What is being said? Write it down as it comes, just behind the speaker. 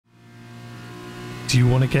Do you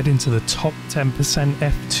want to get into the top 10%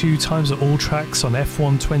 F2 times at all tracks on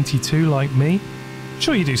F122 like me?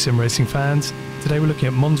 Sure you do, sim racing fans. Today we're looking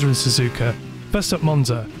at Monza and Suzuka. First up,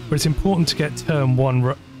 Monza, where it's important to get turn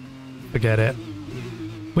 1 forget it.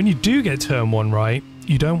 When you do get turn 1 right,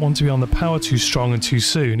 you don't want to be on the power too strong and too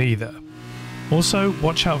soon either. Also,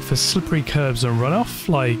 watch out for slippery curbs and runoff,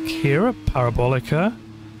 like here at Parabolica,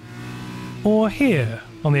 or here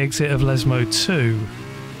on the exit of Lesmo 2.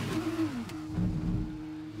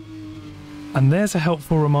 And there's a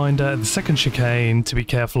helpful reminder at the second chicane to be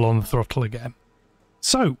careful on the throttle again.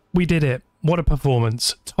 So, we did it. What a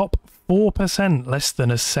performance. Top 4%, less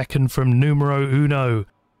than a second from numero uno.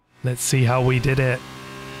 Let's see how we did it.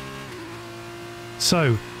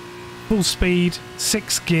 So, full speed,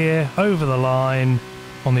 6th gear, over the line.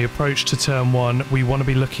 On the approach to turn 1, we want to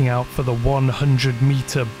be looking out for the 100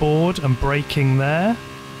 meter board and braking there.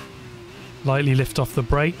 Lightly lift off the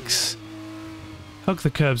brakes. Hug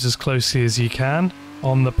the curbs as closely as you can.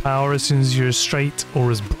 On the power as soon as you're as straight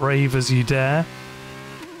or as brave as you dare.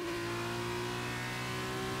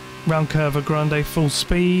 Round Curva Grande full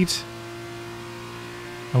speed.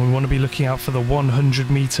 And we want to be looking out for the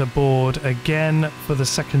 100 meter board again for the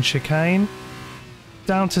second chicane.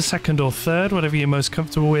 Down to second or third, whatever you're most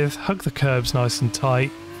comfortable with. Hug the curbs nice and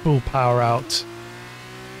tight. Full power out.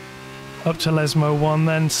 Up to Lesmo 1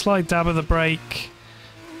 then. Slight dab of the brake.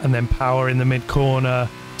 And then power in the mid-corner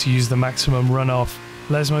to use the maximum runoff.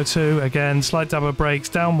 Lesmo 2, again, slight dab of brakes,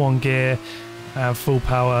 down 1 gear, and full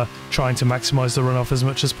power, trying to maximise the runoff as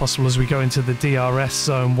much as possible as we go into the DRS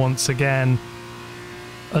zone once again.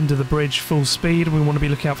 Under the bridge, full speed. We want to be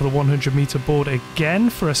looking out for the 100 metre board again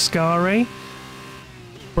for Ascari.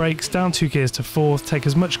 Brakes, down 2 gears to 4th, take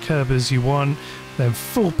as much curb as you want, then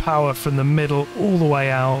full power from the middle all the way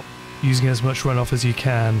out, using as much runoff as you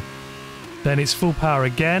can. Then it's full power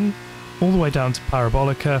again, all the way down to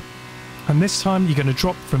Parabolica. And this time you're going to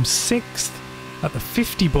drop from 6th at the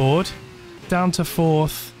 50 board, down to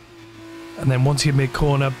 4th. And then once you're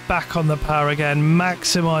mid-corner, back on the power again,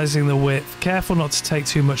 maximising the width. Careful not to take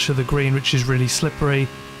too much of the green, which is really slippery.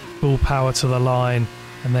 Full power to the line.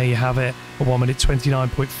 And there you have it, a 1 minute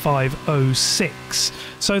 29.506.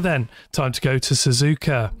 So then, time to go to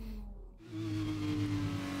Suzuka.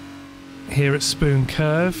 Here at Spoon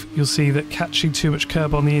Curve, you'll see that catching too much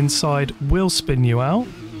curb on the inside will spin you out.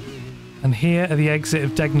 And here at the exit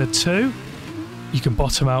of Degner 2, you can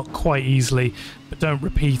bottom out quite easily, but don't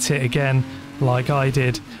repeat it again like I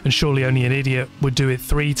did, and surely only an idiot would do it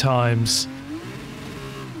 3 times.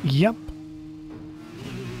 Yep.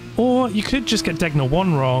 Or you could just get Degner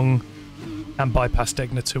 1 wrong and bypass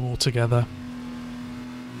Degner 2 altogether.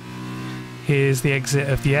 Here's the exit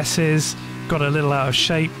of the S's, got a little out of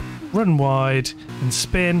shape. Run wide and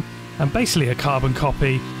spin, and basically a carbon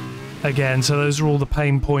copy again. So those are all the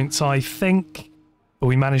pain points, I think, but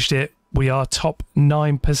we managed it. We are top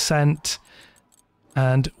 9%,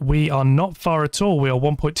 and we are not far at all. We are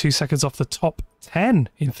 1.2 seconds off the top 10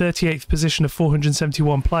 in 38th position of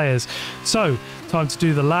 471 players. So time to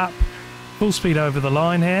do the lap. Full speed over the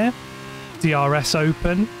line here. DRS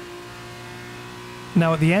open.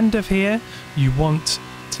 Now at the end of here, you want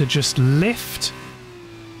to just lift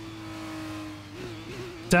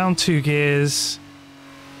down 2 gears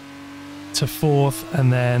to 4th,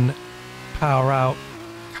 and then power out,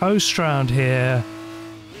 coast round here,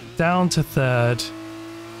 down to 3rd,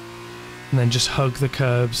 and then just hug the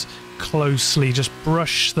curbs closely, just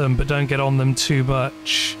brush them but don't get on them too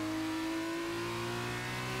much.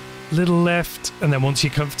 Little lift, and then once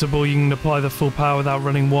you're comfortable you can apply the full power without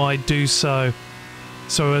running wide, do so.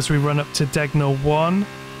 So as we run up to Degner 1,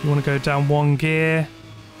 you want to go down 1 gear,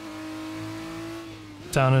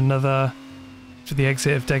 down another for the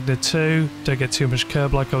exit of Degner 2. Don't get too much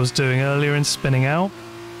curb like I was doing earlier and spinning out.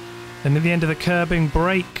 And at the end of the curbing,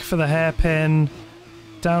 brake for the hairpin,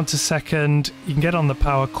 down to 2nd. You can get on the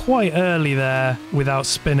power quite early there without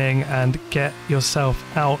spinning and get yourself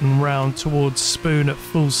out and round towards Spoon at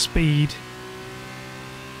full speed.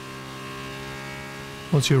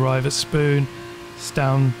 Once you arrive at Spoon, it's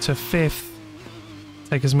down to 5th.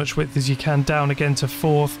 Take as much width as you can, down again to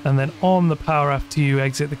 4th, and then on the power after you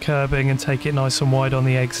exit the curbing and take it nice and wide on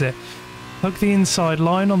the exit. Hug the inside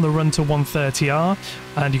line on the run to 130R,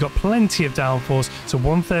 and you've got plenty of downforce, so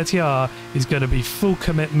 130R is going to be full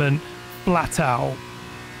commitment, flat out.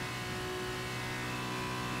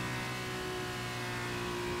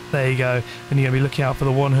 There you go, and you're going to be looking out for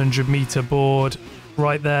the 100 meter board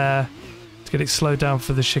right there to get it slowed down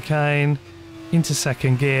for the chicane, into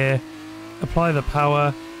 2nd gear. Apply the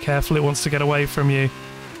power, careful it wants to get away from you,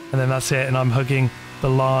 and then that's it, and I'm hugging the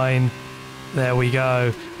line There we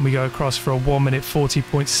go. And we go across for a 1 minute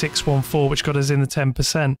 40.614, which got us in the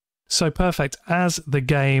 10%. So perfect. As the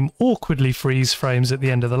game awkwardly freeze frames at the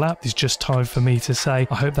end of the lap, it's just time for me to say,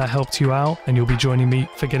 I hope that helped you out, and you'll be joining me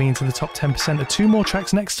for getting into the top 10% of 2 more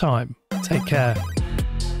tracks next time. Take care.